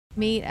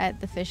Meet at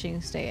the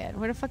fishing stand.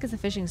 Where the fuck is the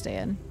fishing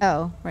stand?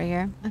 Oh, right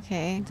here.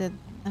 Okay,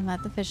 I'm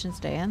at the fishing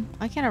stand.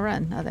 Why can't I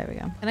run? Oh, there we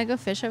go. Can I go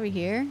fish over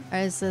here? Or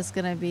is this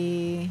gonna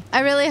be... I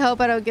really hope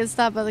I don't get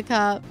stopped by the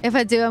cop. If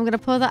I do, I'm gonna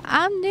pull the...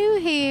 I'm new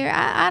here.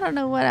 I don't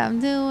know what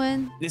I'm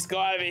doing. This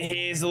guy over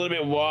here is a little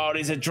bit wild.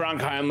 He's a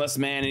drunk homeless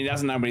man. And he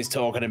doesn't know what he's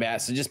talking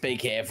about. So just be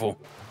careful.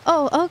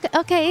 Oh,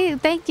 okay.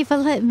 Thank you for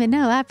letting me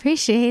know. I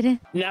appreciate it.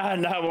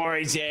 No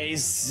worries. Yeah,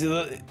 he's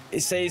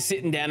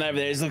sitting down over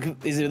there.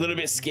 He's a little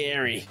bit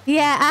scary.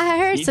 Yeah, I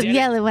heard some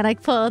yelling when I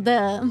pulled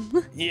up.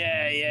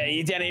 Yeah.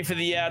 You down here for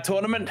the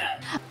tournament?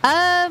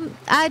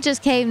 I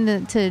just came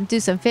to do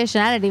some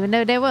fishing. I didn't even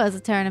know there was a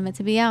tournament,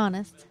 to be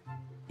honest.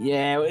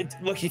 Yeah,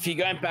 look, if you're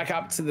going back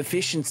up to the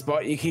fishing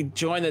spot, you can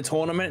join the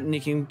tournament and you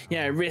can,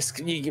 high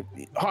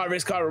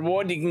risk, high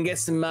reward. You can get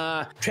some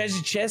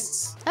treasure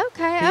chests.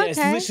 Okay. It's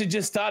literally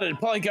just started. It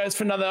probably goes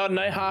for another, I don't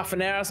know, half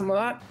an hour or something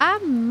like that. I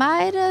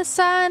might have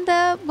signed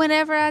up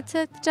whenever I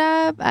took the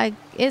job.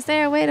 Is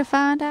there a way to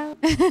find out?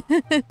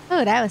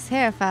 Oh, that was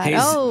terrifying.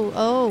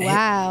 Oh,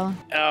 wow.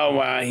 Oh,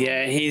 wow,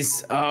 yeah,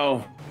 he's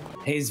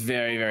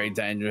very, very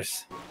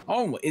dangerous.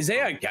 Oh, is he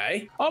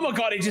okay? Oh my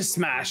God, he just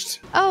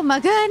smashed. Oh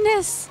my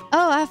goodness.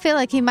 Oh, I feel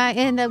like he might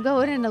end up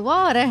going in the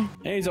water.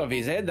 He's off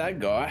his head, that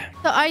guy.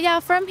 So are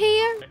y'all from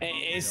here?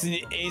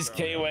 He's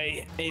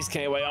Kiwi. He's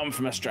Kiwi. I'm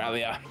from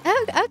Australia.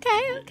 Oh,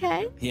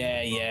 okay.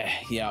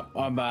 Yeah.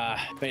 I'm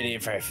been here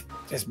for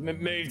just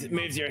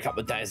moved here a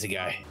couple of days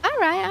ago. All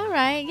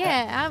right.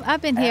 Yeah,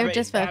 I've been here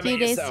just for a few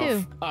days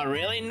too. Oh,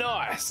 really?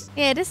 Nice.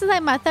 Yeah, this is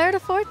like my 3rd or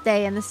 4th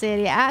day in the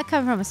city. I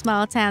come from a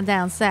small town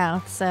down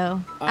south, so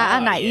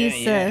I'm not used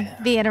to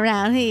being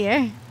around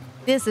here.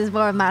 This is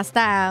more of my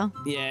style.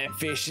 Yeah,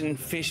 fish.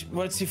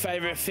 What's your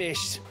favorite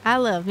fish? I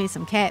love me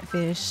some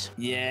catfish.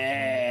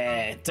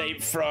 Yeah,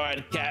 deep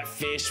fried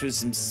catfish with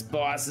some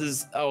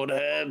spices, old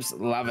herbs.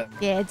 Love it.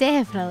 Yeah,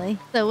 definitely.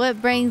 So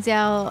what brings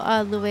y'all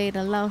all the way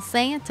to Los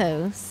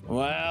Santos?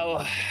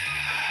 Well,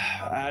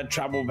 I had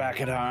trouble back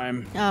at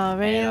home. Oh,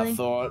 really? And I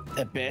thought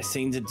the best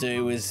thing to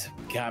do was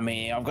come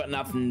here. I've got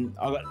nothing.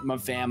 My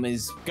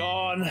family's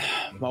gone.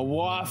 My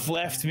wife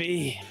left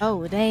me.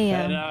 Oh,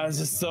 damn. And I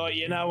just thought,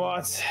 you know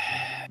what?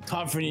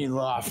 Time for a new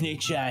life, new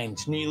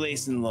change, new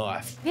lease in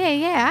life.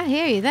 Yeah, I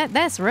hear you.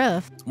 That's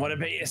rough. What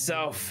about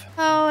yourself?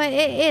 Oh,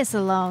 it's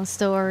a long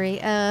story.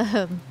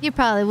 You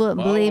probably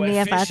wouldn't believe me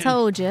if I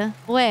told you.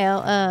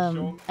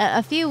 Well,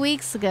 a few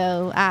weeks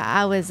ago,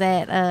 I was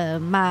at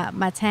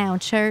my town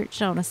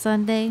church on a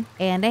Sunday,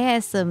 and they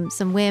had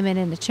some women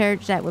in the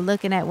church that were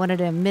looking at one of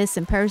them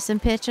missing person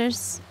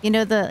pictures. You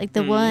know,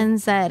 the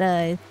ones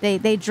that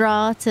they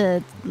draw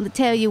to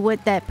tell you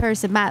what that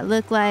person might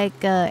look like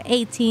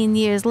 18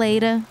 years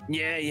later.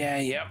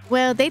 Yeah.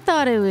 Well, they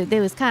thought it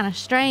was kind of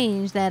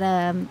strange that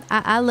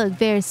I looked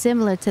very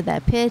similar to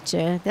that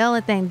picture. The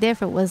only thing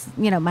different was,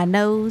 my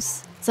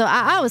nose. So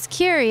I was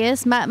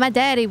curious. My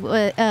daddy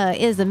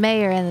is the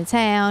mayor in the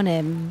town,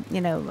 and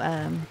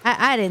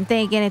I didn't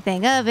think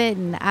anything of it.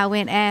 And I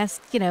went and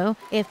asked,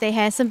 if they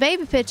had some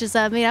baby pictures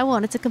of me. I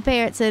wanted to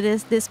compare it to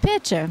this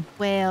picture.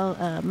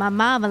 Well, my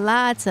mama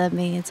lied to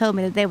me and told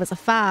me that there was a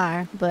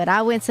fire. But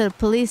I went to the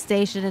police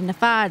station and the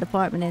fire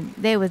department, and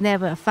there was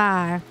never a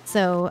fire.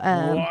 So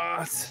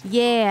what?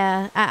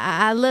 Yeah,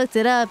 I looked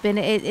it up, and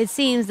it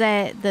seems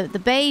that the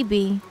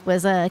baby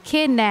was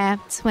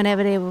kidnapped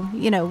whenever they were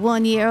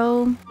 1 year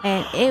old.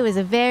 And it was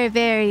a very,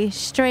 very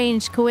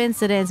strange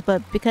coincidence,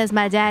 but because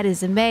my dad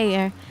is a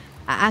mayor,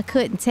 I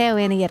couldn't tell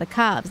any of the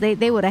cops.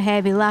 They would have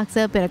had me locked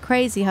up in a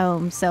crazy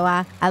home. So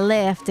I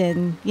left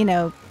and,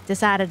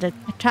 decided to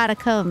try to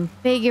come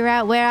figure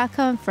out where I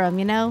come from,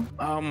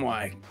 Oh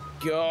my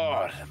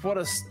God, what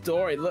a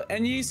story. Look,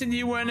 and you said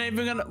we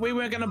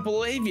weren't gonna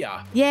believe you.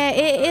 Yeah,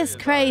 it's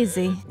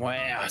crazy.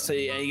 Wow. So are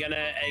you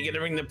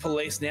gonna ring the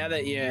police now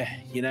that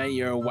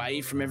you're away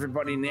from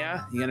everybody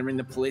now? You're gonna ring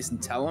the police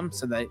and tell them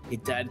so that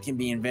your dad can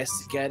be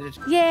investigated?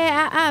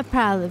 Yeah, I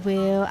probably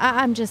will.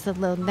 I'm just a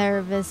little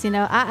nervous,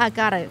 I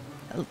gotta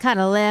kind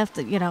of left,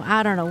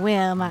 out on a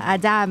whim. I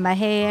dyed my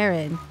hair,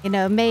 and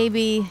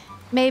maybe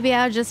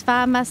I'll just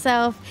find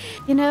myself,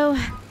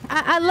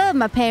 I love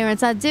my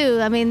parents, I do.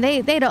 I mean, they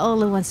the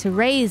only ones who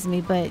raised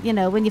me, but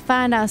when you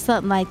find out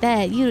something like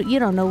that, you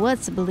don't know what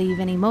to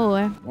believe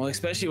anymore. Well,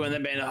 especially when they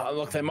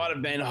might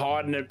have been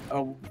hiding it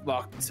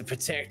to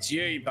protect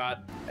you,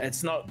 but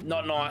it's not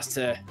nice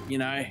to,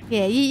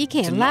 Yeah, you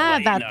can't lie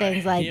about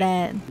things like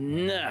that.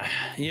 Nah,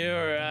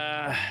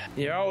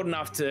 you're old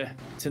enough to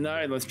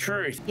know the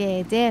truth.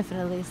 Yeah,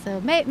 definitely.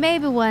 So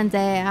maybe one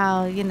day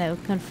I'll,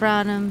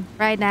 confront him.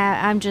 Right now,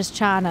 I'm just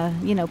trying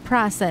to,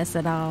 process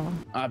it all.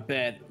 I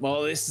bet.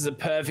 Well, this is a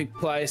perfect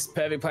place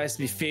to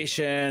be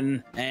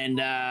fishing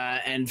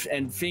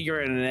and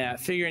figuring it out,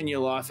 figuring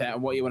your life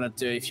out, what you want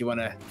to do if you want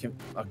to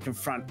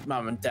confront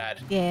mum and dad.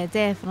 Yeah,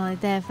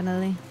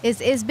 definitely.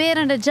 It's been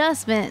an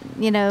adjustment,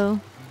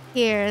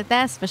 here,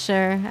 that's for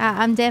sure.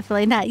 I'm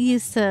definitely not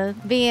used to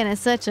being in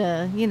such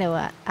a, you know,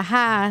 a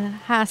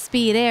high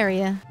speed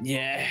area.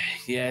 Yeah,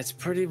 it's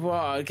pretty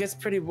wild. It gets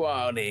pretty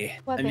wild here.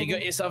 What, Have you baby?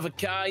 got yourself a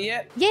car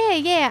yet?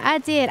 Yeah, I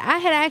did. I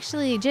had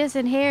actually just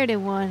inherited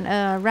one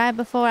right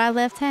before I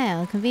left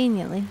town,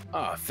 conveniently.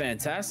 Oh,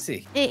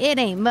 fantastic. It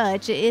ain't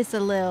much. It's a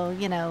little,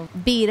 you know,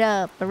 beat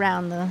up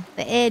around the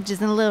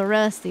edges and a little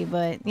rusty,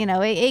 but, you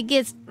know, it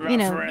gets, Rough you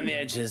know. around the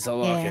edges. I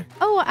like it.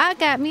 Oh, I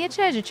got me a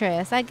treasure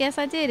chest. I guess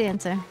I did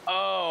enter.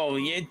 Oh,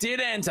 you did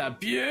enter.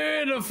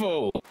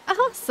 Beautiful.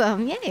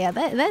 Awesome. Yeah,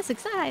 that's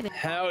exciting.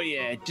 Hell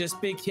yeah.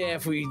 Just be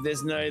careful.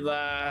 There's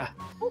no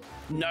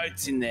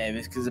notes in there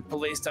because the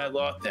police don't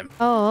like them.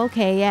 Oh,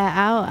 okay. Yeah,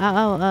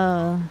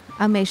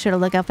 I'll make sure to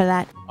look out for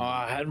that. Oh,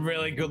 I had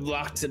really good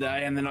luck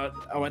today, and then I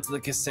went to the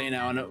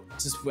casino, and it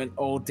just went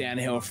all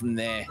downhill from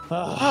there.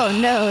 Oh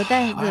no,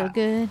 that's real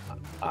good.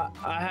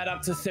 I had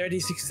up to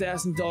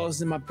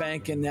 $36,000 in my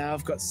bank, and now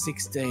I've got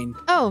 16.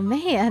 Oh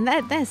man,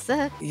 that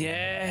sucks.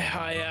 Yeah,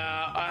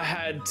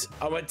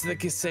 I went to the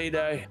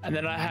casino, and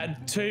then I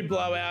had 2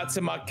 blowouts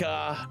in my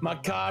car. My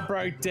car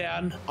broke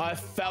down. I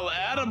fell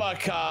out of my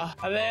car,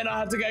 and then I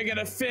had to go get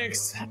it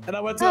fixed. And I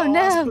went to the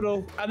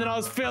hospital, and then I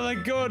was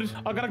feeling good.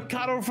 I got a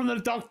cuddle from the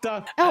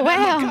doctor. Oh and wow!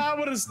 Then my car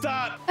wouldn't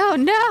start. Oh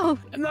no!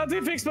 And then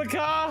they fixed my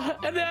car,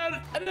 and then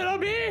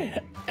I'm here.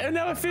 And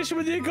now I'm fishing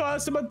with you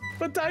guys, so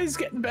my day's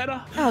getting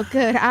better. Oh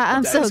good.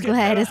 I'm so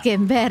glad it's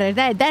getting better.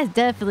 That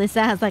definitely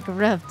sounds like a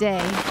rough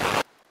day.